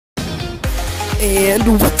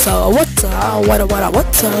And what's up going on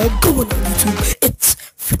YouTube? It's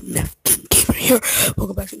FNAF Gamer here.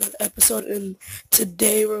 Welcome back to another episode, and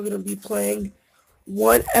today we're going to be playing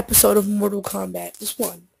one episode of Mortal Kombat. Just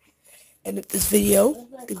one. And if this video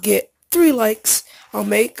could get 3 likes, I'll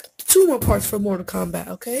make 2 more parts for Mortal Kombat,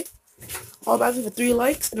 okay? I'm asking for 3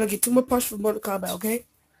 likes, and I'll get 2 more parts for Mortal Kombat, okay?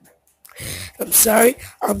 I'm sorry,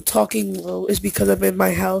 I'm talking low. It's because I'm in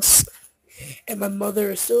my house, and my mother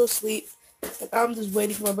is still asleep. And I'm just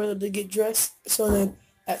waiting for my brother to get dressed, so then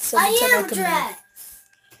at 7:10 I can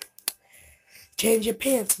change your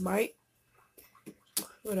pants, Mike.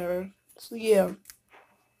 Whatever. So yeah.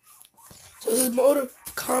 So this is Mortal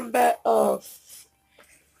Kombat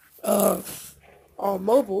on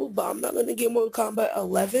mobile, but I'm not gonna get Mortal Kombat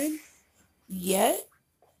 11 yet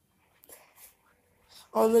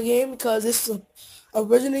on the game because this is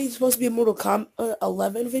originally supposed to be a Mortal Kombat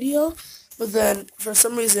 11 video, but then for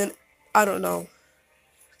some reason I don't know.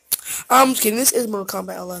 I'm just kidding. This is Mortal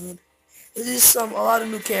Kombat 11. This is a lot of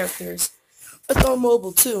new characters. It's on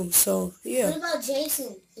mobile too, so yeah. What about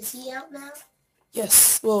Jason? Is he out now?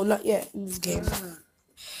 Yes. Well, not yet in this game.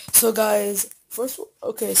 So guys,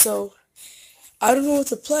 okay, so I don't know what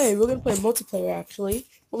to play. We're gonna play multiplayer actually.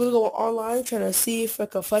 We're gonna go online trying to see if I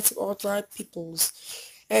can fight some authorized peoples.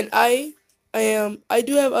 And I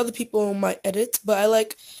do have other people on my edit, but I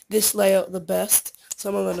like this layout the best. So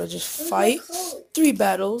I'm gonna just fight 3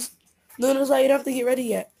 battles. No, you don't have to get ready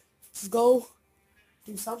yet. Just go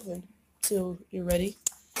do something till you're ready.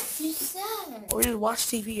 You said. Or just watch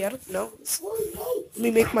TV. I don't know. Let me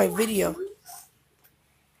make my video.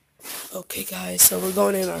 Okay, guys. So we're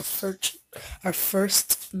going in our first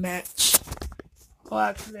match. Oh,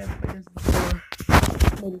 actually, I've played this before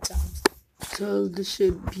many times. So this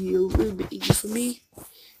should be a little bit easier for me.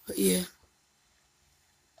 But yeah.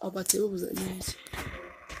 Oh, about to. What was that noise?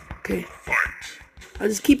 Okay. I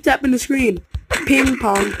just keep tapping the screen. Ping,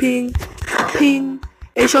 pong, ping, ping.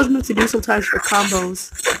 It shows me what to do sometimes for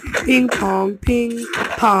combos. Ping, pong,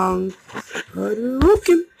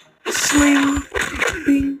 Hadouken, swing,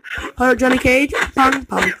 ping. Johnny Cage, pong,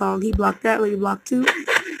 pong, pong. He blocked that. Let me block 2.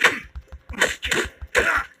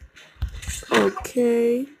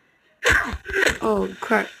 Okay. Oh,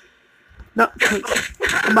 crap. No,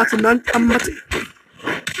 I'm about to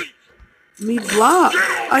Let me block.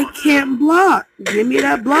 I can't block. Give me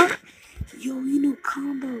that block. Yo, you know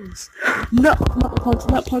combos. No,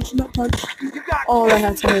 not punch. Oh, that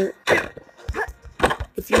had to hurt.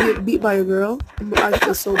 If you get beat by a girl, I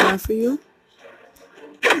feel so bad for you.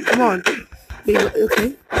 Come on.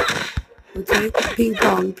 Okay. Okay. Ping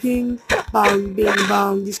pong, ping, bong, bing,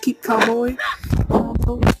 bong. Just keep comboing.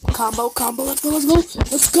 Combo.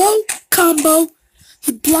 Let's go. Combo.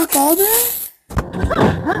 You block all that?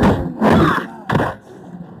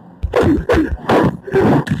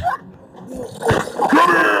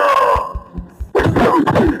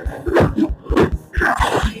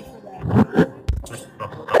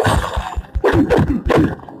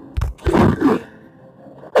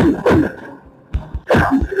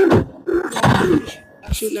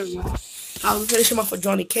 Actually, never mind. I was finishing off with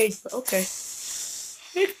Johnny Cage, but okay.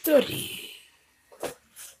 Victory.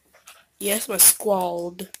 Yes, my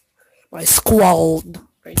squad. Right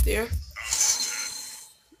there.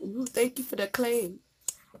 Ooh, thank you for the claim.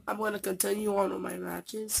 I'm going to continue on with my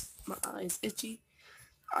matches. My eyes itchy.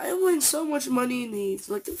 I win so much money in these.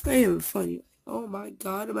 Like, it's not even funny. Oh my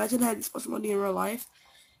god. Imagine I had this much money in real life.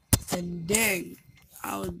 And dang,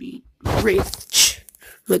 I would be rich.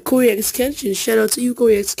 Like Corey X Kenshin. Shout out to you,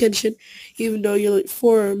 Corey X Kenshin. Even though you're like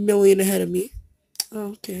 4 million ahead of me.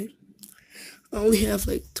 Okay. I only have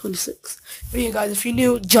like 26. But yeah, guys, if you're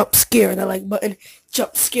new, jump scare that like button.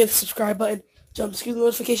 Jump scare the subscribe button. Jump scare the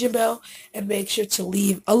notification bell. And make sure to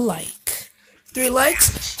leave a like. 3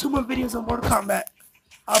 likes, 2 more videos on Mortal Kombat.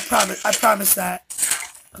 I promise that.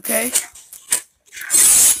 Okay?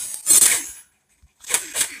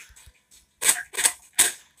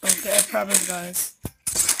 Okay, I promise, guys.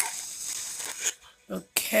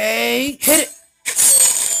 Okay, hit it!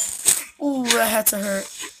 Ooh, that had to hurt.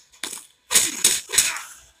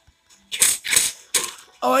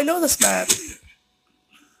 Oh, I know this map.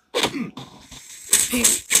 Ping.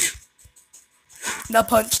 No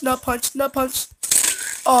punch.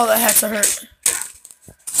 Oh, that had to hurt.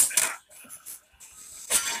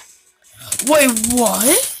 Wait,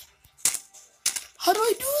 what? How do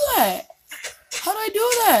I do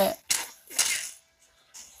that?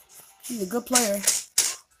 He's a good player.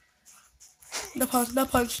 No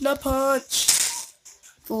punch.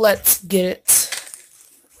 Let's get it.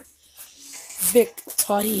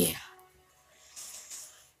 Victory.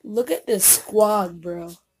 Look at this squad,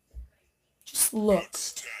 bro. Just look.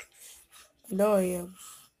 I know I am.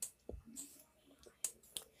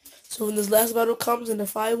 So when this last battle comes and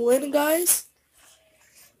if I win, guys.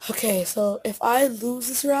 Okay, so if I lose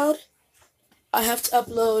this round, I have to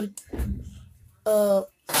upload uh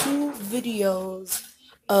 2 videos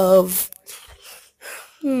of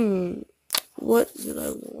what did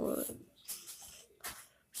I want?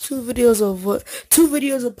 2 videos of what? 2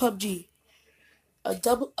 videos of PUBG. A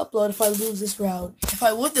double upload if I lose this round. If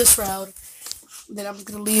I win this round, then I'm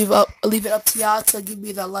gonna leave it up to y'all to give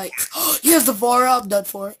me the likes. Here's the Vora, I'm done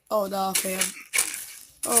for. Oh nah, fam.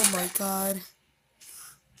 Oh my god.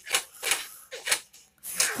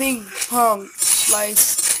 Ping pong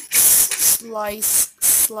slice.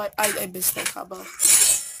 I missed that combo.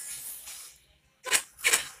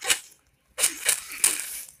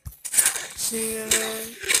 See you there.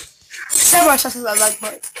 Samurai shots is I like,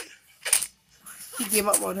 but he gave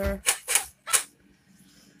up on her.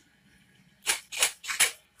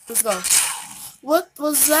 Let's go. What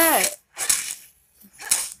was that?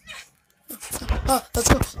 Let's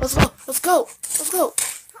go. Let's go. Let's go. Let's go.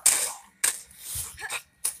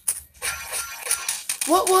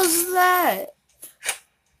 What was that?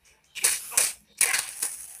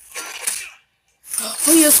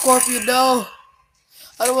 Oh, you're a scorpion. No.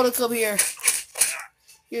 I don't want to come here.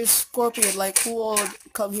 You're a scorpion. Like, who will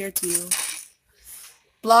come here to you?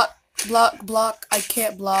 Block. Block. Block. I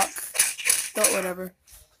can't block. No, whatever.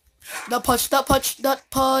 Nut punch. Nut punch. Nut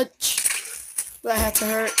punch. That had to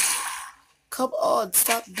hurt. Come on.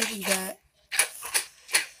 Stop doing that.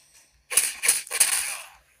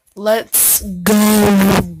 Let's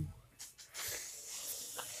go.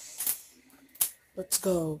 Let's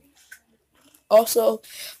go. Also,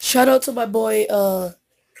 shout out to my boy,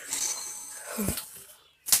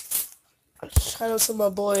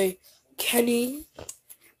 Kenny,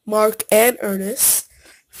 Mark, and Ernest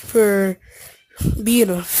for being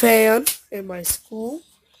a fan in my school.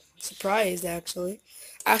 Surprised, actually.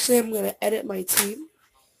 Actually, I'm gonna edit my team.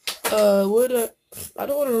 I don't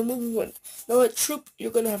want to remove one. No, what troop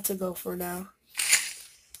you're gonna have to go for now?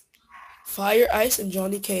 Fire Ice and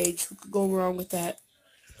Johnny Cage. Who could go wrong with that?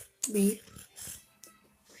 Me.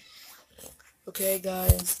 Okay,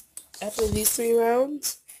 guys. After these 3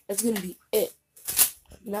 rounds, that's gonna be it.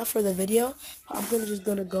 Now for the video, I'm just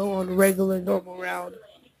gonna go on regular normal round.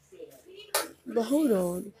 But hold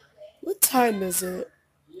on. What time is it?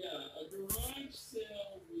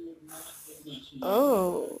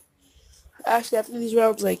 Oh. Actually, after these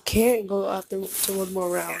rounds, I can't go after to one more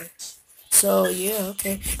round. So, yeah,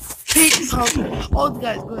 okay. Ping pong. All the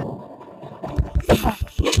guys, go ahead.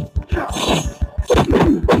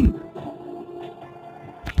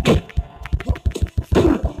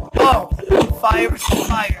 Oh, fire versus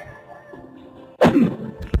fire.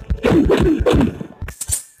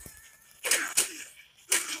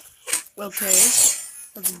 Okay.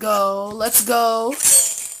 Let's go. Let's go.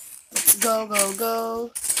 Let's go, go,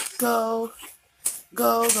 go. Go.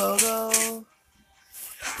 Go, go, go.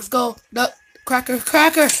 Let's go. Nut. Cracker,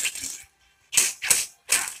 cracker. At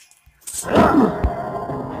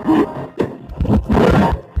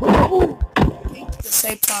the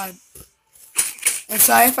same time. And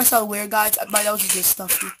sorry if I sound weird, guys. My nose is just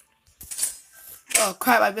stuffy. Oh,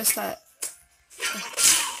 crap. I missed that.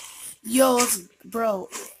 Yo, bro.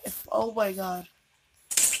 Oh, my God.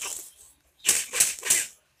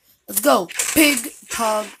 Let's go. Pig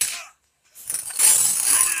pong.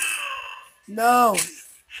 No.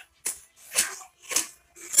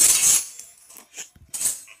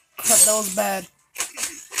 Crap, that was bad.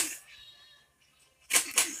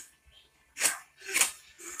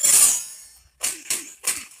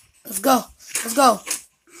 Let's go. Let's go.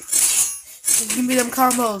 Let's give me them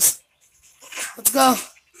combos. Let's go.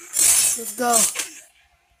 Let's go.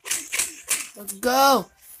 Let's go.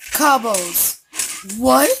 Combos.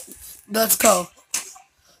 What? Let's go.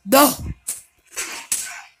 No.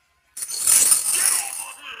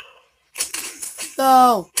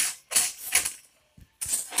 No.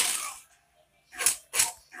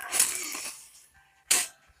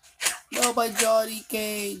 No, my Johnny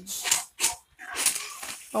Cage.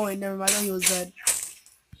 Oh wait, never mind. I thought he was dead.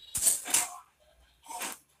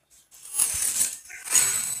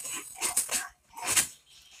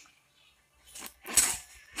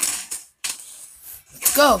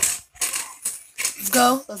 Let's go. Let's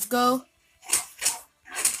go. Let's go.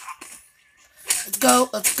 Let's go.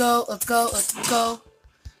 Let's go. Let's go. Let's go.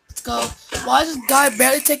 Let's go. Why is this guy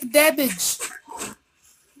barely taking damage?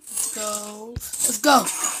 Let's go. Let's go.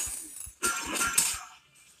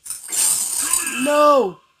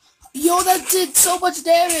 No. Yo, that did so much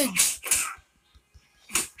damage.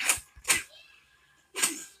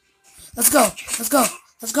 Let's go. Let's go.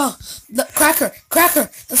 Let's go. Cracker. Cracker.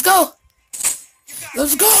 Let's go.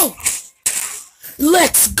 Let's go.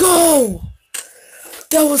 Let's go.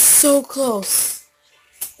 That was so close.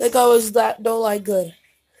 That guy was that no lie good.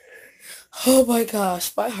 Oh my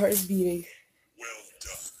gosh. My heart is beating.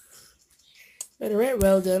 Alright,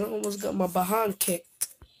 well done. I almost got my behind kicked.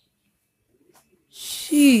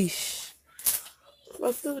 Sheesh.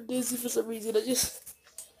 I feel dizzy for some reason.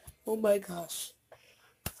 Oh my gosh.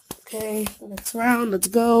 Okay, next round. Let's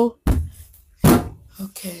go.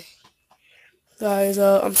 Okay. Guys,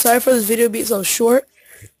 I'm sorry for this video being so short.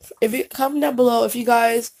 If you comment down below if you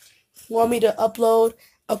guys want me to upload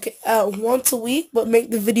once a week but make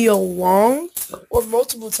the video long, or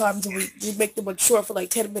multiple times a week. You make them like short for like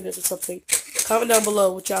 10 minutes or something. Comment down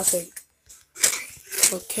below what y'all think.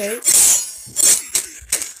 Okay.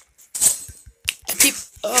 I keep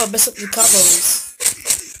mess up the combos.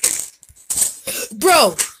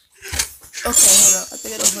 Bro! Okay, hold up. I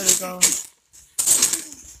think I know where to go.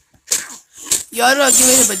 Y'all not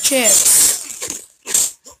giving him a chance.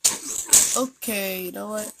 Okay, you know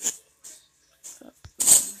what?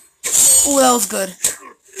 Oh, that was good.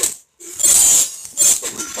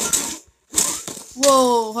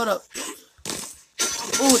 Whoa, hold up.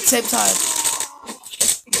 Oh, at the same time.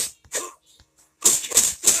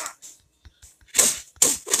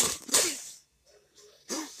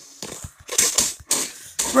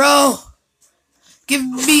 Bro! Give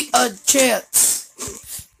me a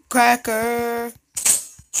chance. Cracker.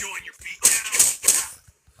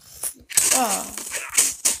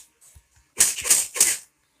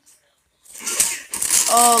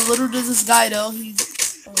 Oh, little does this guy know,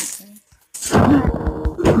 he's... Okay. Hold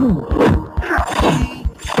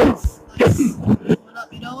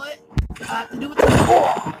up, you know what? I have to do it today.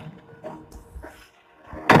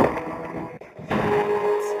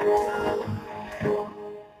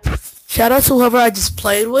 Shout out to whoever I just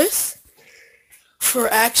played with for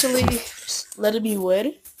actually letting me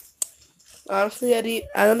win. Honestly, I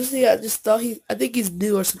just thought I think he's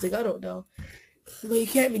new or something. I don't know. But he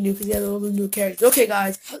can't be new because he has all the new characters. Okay,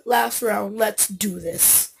 guys, last round. Let's do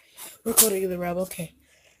this. Recording in the round. Okay.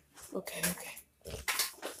 Okay.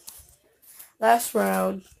 Last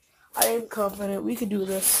round. I am confident we can do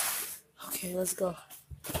this. Okay, let's go.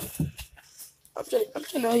 I'm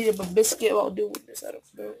trying to eat a biscuit while doing this. I don't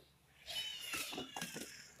know.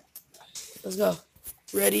 Let's go.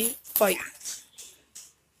 Ready? Fight.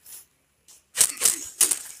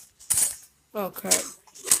 Oh, crap.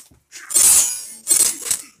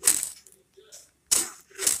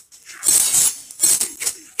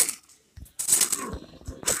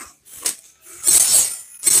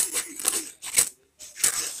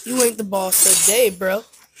 You ain't the boss today, bro. Ooh,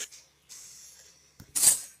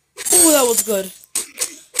 that was good.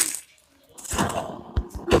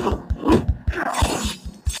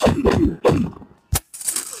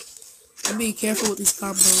 I'm being careful with these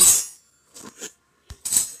combos.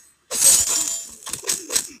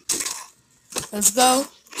 Let's go.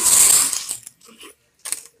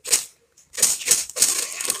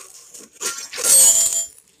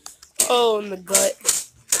 Oh, in the gut.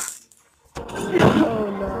 Oh,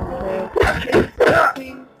 no, man.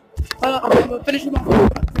 I'm gonna finish him off.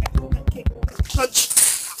 Punch.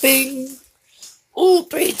 Bing. Ooh,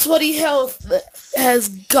 320 health. That has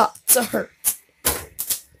got to hurt.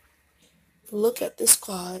 Look at this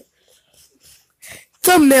quad.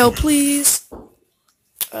 Thumbnail, please.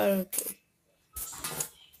 Okay.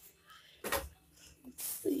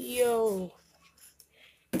 Yo.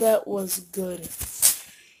 That was good.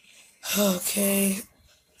 Okay.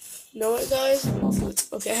 You know what, guys?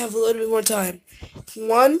 Okay, I have a little bit more time.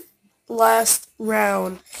 One last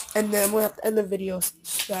round, and then we'll have to end the video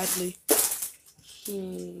sadly.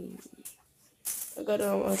 I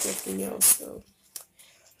gotta unlock everything else, so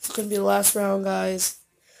it's gonna be the last round, guys.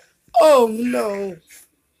 Oh no.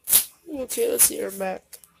 Okay, let's see her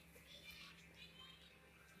back.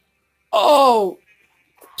 Oh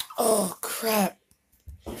crap.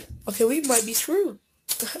 Okay, we might be screwed.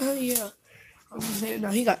 Yeah. I'm just saying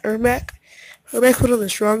now. He got Ermac. Ermac's one of the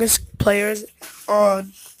strongest players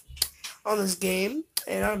on this game,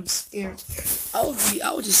 and I'm scared. I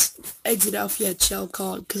would just exit out if he had shell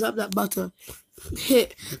called, because I'm not about to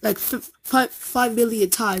hit like 5 million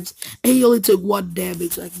times, and he only took 1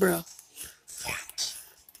 damage. Like, bro.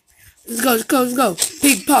 Let's go.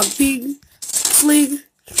 Ping pong, ping, sling.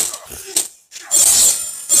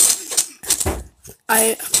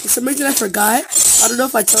 For some reason I forgot. I don't know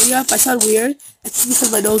if I told you if I sound weird. It's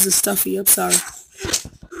because my nose is stuffy. I'm sorry.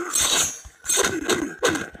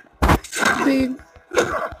 Bing.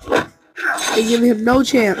 They give him no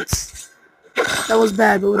chance. That was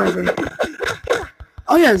bad, but whatever.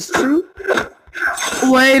 Oh yeah, it's true.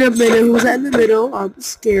 Wait a minute, who's that in the middle? I'm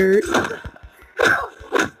scared.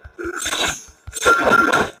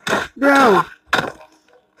 Bro.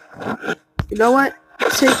 You know what?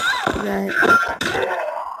 Take that.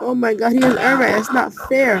 Oh my god, he has air right. That's not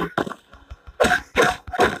fair.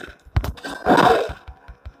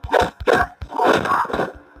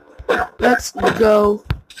 Let's go.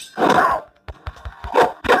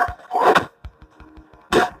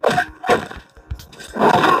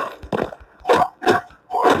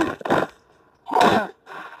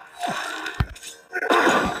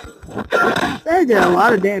 That did a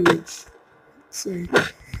lot of damage. Let's see.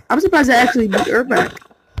 I'm surprised I actually beat Urbac.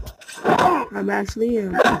 I'm actually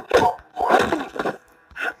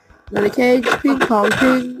Got a cage, ping pong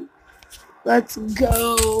ping. Let's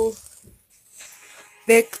go.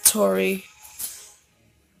 Victory.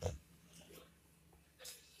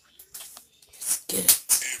 Let's get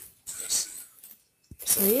it.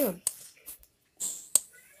 Yes, I am.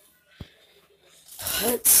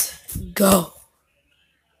 Let's go.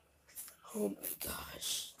 Oh my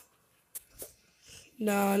gosh.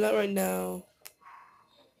 Nah, not right now.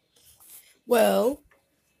 Well,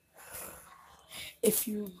 if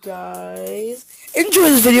you guys enjoy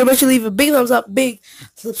this video, make sure to leave a big thumbs up, big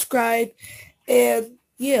subscribe, and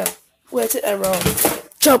yeah, well, that's it. I'm wrong.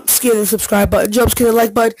 Jump, skin the subscribe button, jump, skin the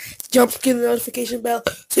like button, jump, skin the notification bell,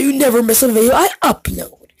 so you never miss a video I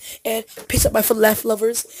upload. And peace out, my left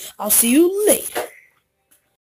lovers. I'll see you later.